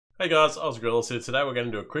Hey guys, OzGrillus here. Today we're going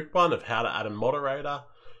to do a quick one of how to add a moderator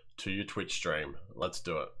to your Twitch stream. Let's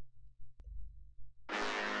do it.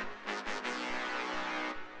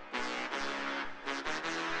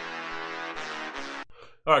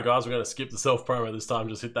 Alright guys, we're going to skip the self-promo this time.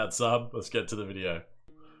 Just hit that sub. Let's get to the video.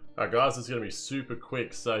 Alright guys, it's going to be super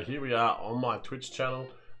quick. So here we are on my Twitch channel.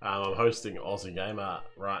 I'm hosting Aussie Gamer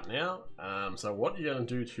right now. So what you're going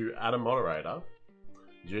to do to add a moderator,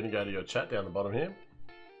 you're going to go to your chat down the bottom here.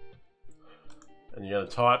 And you're going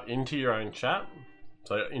to type into your own chat,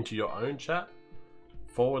 so into your own chat,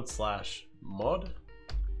 /mod,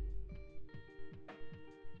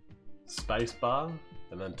 spacebar,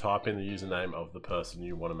 and then type in the username of the person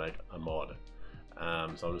you want to make a mod.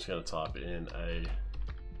 So I'm just going to type in a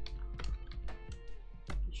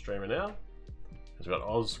streamer now. It's got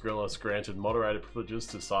OzGrillus granted moderator privileges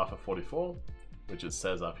to Cypher44, which it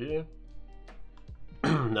says up here.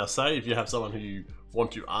 Now say if you have someone who you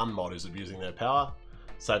want to unmod who's abusing their power,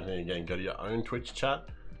 same thing again, go to your own Twitch chat,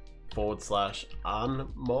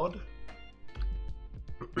 /unmod,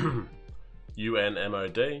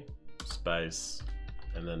 UNMOD, space,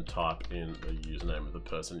 and then type in the username of the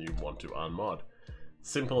person you want to unmod.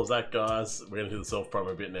 Simple as that guys. We're going to do the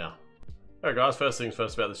self-promo bit now. Alright guys, first things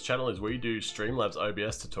first about this channel is we do Streamlabs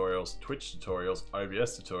OBS tutorials, Twitch tutorials,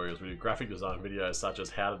 OBS tutorials. We do graphic design videos such as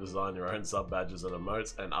how to design your own sub badges and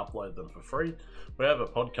emotes and upload them for free. We have a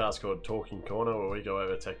podcast called Talking Corner where we go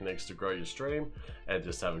over techniques to grow your stream and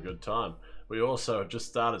just have a good time. We also have just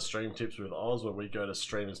started Stream Tips with Oz where we go to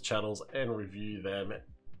streamers' channels and review them,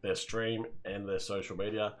 their stream and their social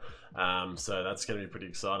media. So that's going to be pretty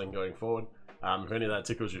exciting going forward. If any of that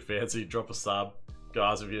tickles your fancy, drop a sub.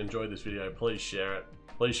 Guys, if you enjoyed this video, please share it.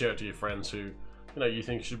 Please share it to your friends who you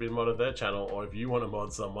think should be a mod of their channel, or if you want to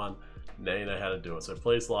mod someone, now you know how to do it. So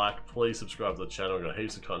please like, please subscribe to the channel. We've got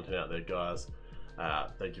heaps of content out there, guys.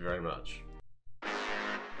 Thank you very much.